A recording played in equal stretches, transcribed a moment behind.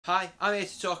Hi, I'm here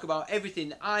to talk about everything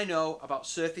that I know about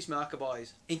surface marker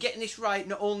buoys. In getting this right,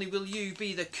 not only will you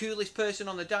be the coolest person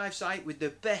on the dive site with the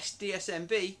best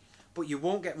DSMB, but you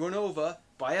won't get run over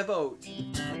by a boat.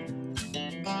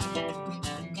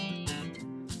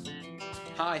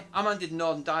 Hi, I'm Andy the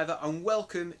Northern Diver and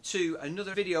welcome to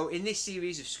another video in this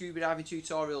series of scuba diving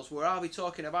tutorials where I'll be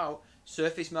talking about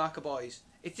surface marker buoys.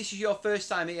 If this is your first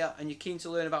time here and you're keen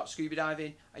to learn about scuba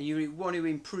diving and you want to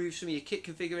improve some of your kit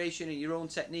configuration and your own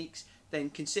techniques, then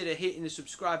consider hitting the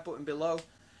subscribe button below.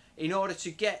 In order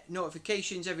to get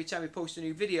notifications every time we post a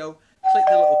new video, click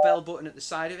the little bell button at the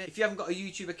side of it. If you haven't got a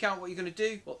YouTube account, what you're going to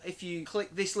do? Well, if you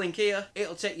click this link here,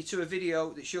 it'll take you to a video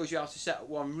that shows you how to set up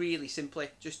one really simply.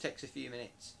 Just takes a few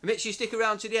minutes. And make sure you stick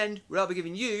around to the end where I'll be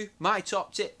giving you my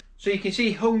top tip. So you can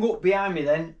see hung up behind me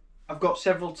then, I've got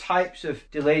several types of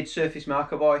delayed surface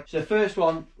marker buoy. So the first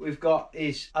one we've got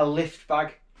is a lift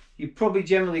bag. You're probably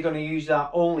generally going to use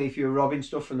that only if you're robbing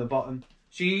stuff from the bottom.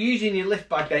 So you're using your lift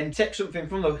bag then, take something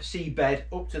from the seabed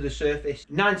up to the surface.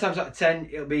 9 times out of 10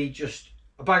 it'll be just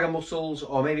a bag of mussels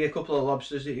or maybe a couple of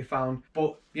lobsters that you found.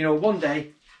 But you know, one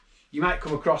day you might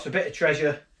come across a bit of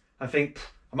treasure and think,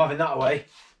 I'm having that away.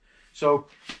 So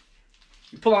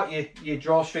you pull out your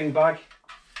drawstring bag,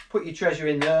 put your treasure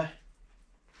in there,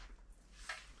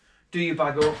 do your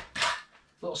bag up,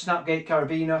 little snapgate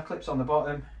carabiner, clips on the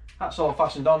bottom, that's all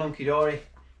fastened on, hunky dory.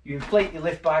 You inflate your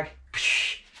lift bag,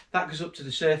 that goes up to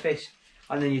the surface,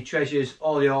 and then your treasure's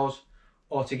all yours,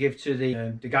 or to give to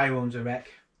the guy who owns a wreck.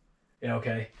 Yeah,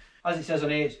 okay. As it says on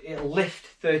here, it'll lift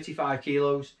 35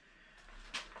 kilos.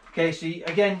 Okay, so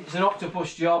again, it's an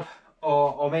octopus job,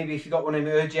 or maybe if you've got one of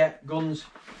them jet guns,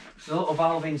 there's a little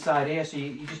valve inside here, so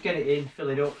you just get it in, fill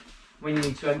it up. When you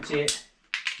need to empty it,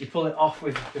 you pull it off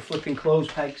with the flipping clothes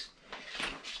pegs.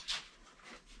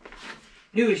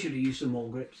 Knew we should have used some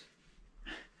mold grips.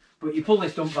 But you pull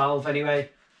this dump valve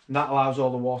anyway, and that allows all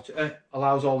the water,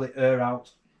 allows all the air out.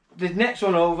 The next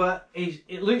one over is,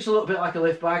 it looks a little bit like a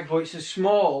lift bag, but it's a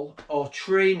small or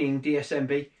training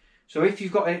DSMB. So if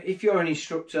you're an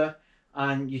instructor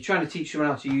and you're trying to teach someone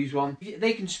how to use one,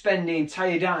 they can spend the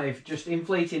entire dive just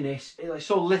inflating this. It's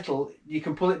so little, you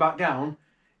can pull it back down,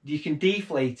 you can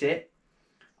deflate it,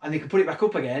 and they can put it back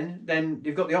up again. Then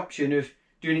they've got the option of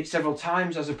doing it several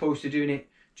times as opposed to doing it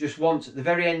just once at the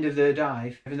very end of their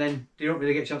dive, and then they don't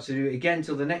really get a chance to do it again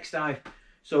till the next dive.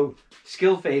 So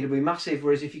skill fade will be massive,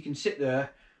 whereas if you can sit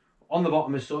there on the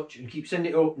bottom as such and keep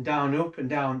sending it up and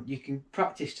down, you can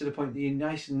practice to the point that you're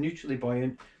nice and neutrally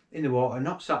buoyant in the water,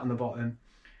 not sat on the bottom,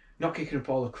 not kicking up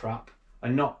all the crap,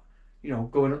 and not, you know,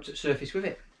 going up to the surface with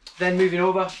it. Then moving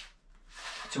over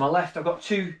to my left, I've got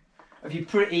two of your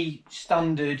pretty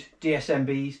standard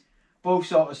DSMBs, both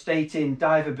sort of stating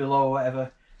diver below or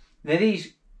whatever. Now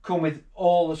these come with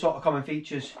all the sort of common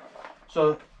features.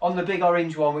 So on the big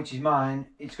orange one, which is mine,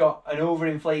 it's got an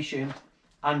overinflation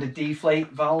and a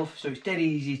deflate valve, so it's dead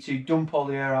easy to dump all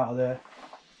the air out of there.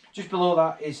 Just below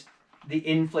that is the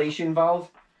inflation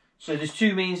valve. So there's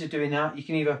two means of doing that. You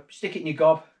can either stick it in your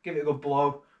gob, give it a good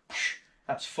blow,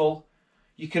 that's full.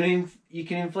 You can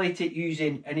inflate it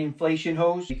using an inflation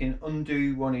hose. You can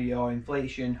undo one of your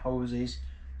inflation hoses,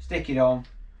 stick it on,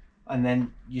 and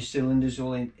then your cylinders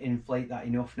will inflate that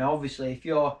enough. Now obviously if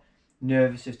you're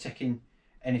nervous of taking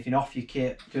anything off your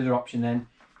kit, the other option then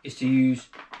is to use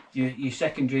your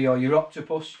secondary or your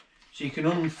octopus. So you can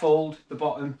unfold the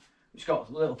bottom, it's got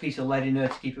a little piece of lead in there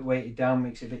to keep it weighted down,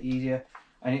 makes it a bit easier,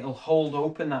 and it'll hold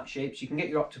open that shape, so you can get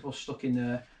your octopus stuck in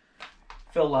there,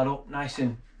 fill that up nice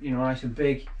and, you know, nice and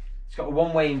big. It's got a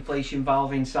one-way inflation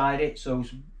valve inside it, so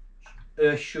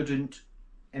air shouldn't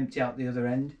empty out the other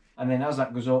end. And then as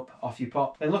that goes up, off you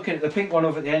pop. Then looking at the pink one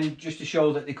over at the end, just to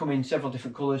show that they come in several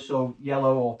different colours, so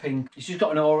yellow or pink. It's just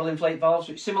got an oral inflate valve,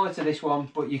 so it's similar to this one,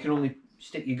 but you can only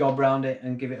stick your gob around it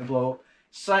and give it a blow up.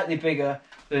 Slightly bigger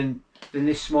than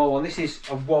this small one. This is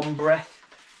a one breath,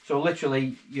 so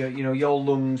literally your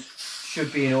lungs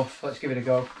should be enough. Let's give it a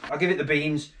go. I'll give it the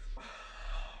beans.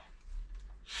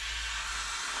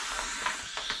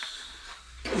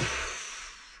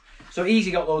 So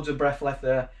easy, got loads of breath left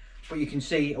there, but you can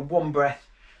see a one breath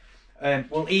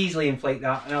will easily inflate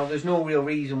that. Now there's no real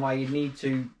reason why you'd need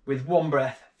to, with one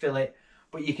breath, fill it,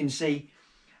 but you can see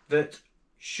that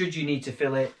should you need to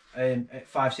fill it at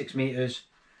 5-6 meters,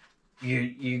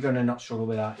 you're gonna not struggle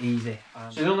with that, easy.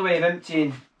 So the only way of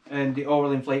emptying the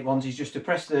oral inflate ones is just to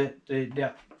press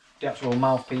the actual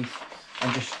mouthpiece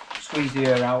and just squeeze the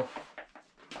air out.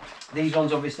 These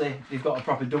ones obviously, they've got a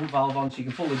proper dump valve on, so you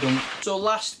can pull the dump. So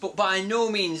last but by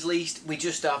no means least, we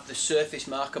just have the surface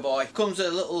marker buoy. Comes with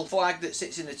a little flag that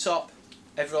sits in the top.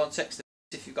 Everyone takes the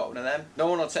if you've got one of them. No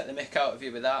one will take the mick out of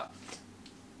you with that.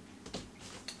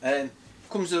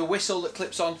 Comes with a whistle that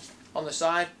clips on the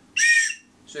side,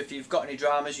 so if you've got any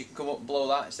dramas you can come up and blow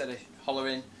that instead of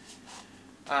hollering.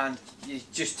 And you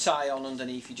just tie on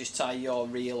underneath, you just tie your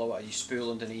reel or your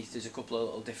spool underneath. There's a couple of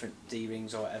little different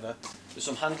D-rings or whatever. There's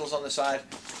some handles on the side.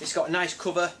 It's got a nice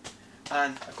cover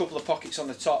and a couple of pockets on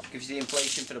the top, gives you the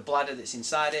inflation for the bladder that's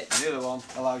inside it. And the other one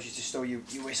allows you to store your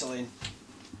whistle in,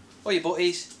 or your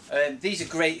butties. These are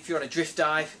great if you're on a drift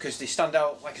dive because they stand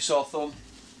out like a sore thumb.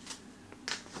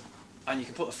 And you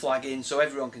can put the flag in so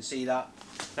everyone can see that.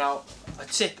 Now, a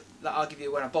tip that I'll give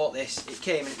you: when I bought this, it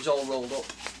came and it was all rolled up.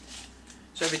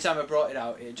 So every time I brought it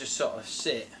out, it just sort of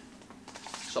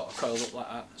coiled up like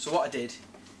that. So what I did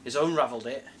is I unravelled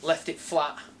it, left it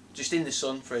flat, just in the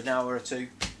sun for an hour or two,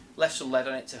 left some lead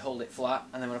on it to hold it flat,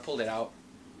 and then when I pulled it out,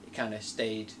 it kind of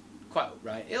stayed quite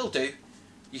upright. It'll do.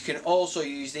 You can also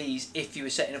use these if you were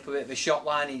setting up a bit of a shot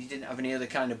line and you didn't have any other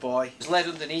kind of buoy. There's lead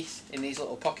underneath in these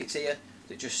little pockets here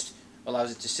that just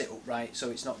allows it to sit upright,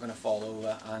 so it's not going to fall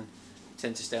over and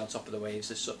tend to stay on top of the waves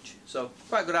as such. So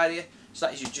quite a good idea. So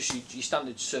that is just your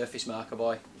standard surface marker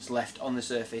buoy. It's left on the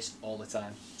surface all the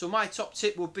time. So my top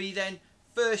tip would be then,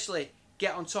 firstly,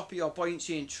 get on top of your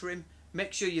buoyancy and trim.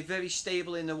 Make sure you're very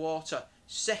stable in the water.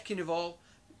 Second of all,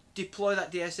 deploy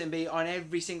that DSMB on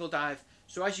every single dive.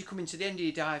 So as you come into the end of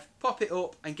your dive, pop it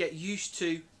up and get used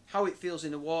to how it feels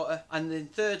in the water. And then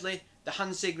thirdly, the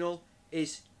hand signal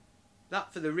is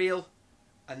that for the reel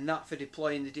and that for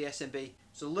deploying the DSMB.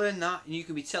 So learn that and you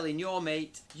can be telling your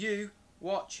mate, you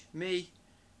watch me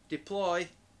deploy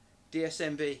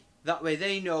DSMB. That way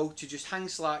they know to just hang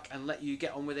slack and let you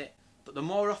get on with it. But the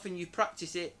more often you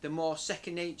practice it, the more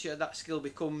second nature that skill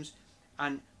becomes,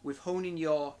 and with honing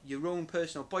your own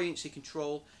personal buoyancy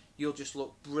control, you'll just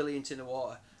look brilliant in the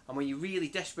water. And when you really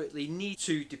desperately need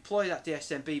to deploy that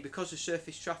DSMB because of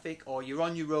surface traffic, or you're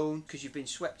on your own because you've been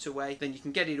swept away, then you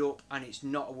can get it up and it's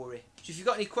not a worry. So if you've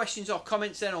got any questions or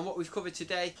comments then on what we've covered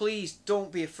today, please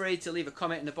don't be afraid to leave a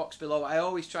comment in the box below. I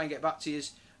always try and get back to you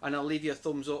and I'll leave you a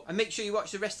thumbs up. And make sure you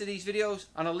watch the rest of these videos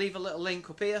and I'll leave a little link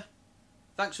up here.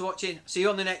 Thanks for watching. See you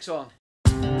on the next one.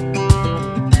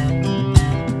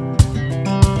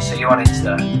 See you on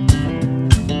Insta.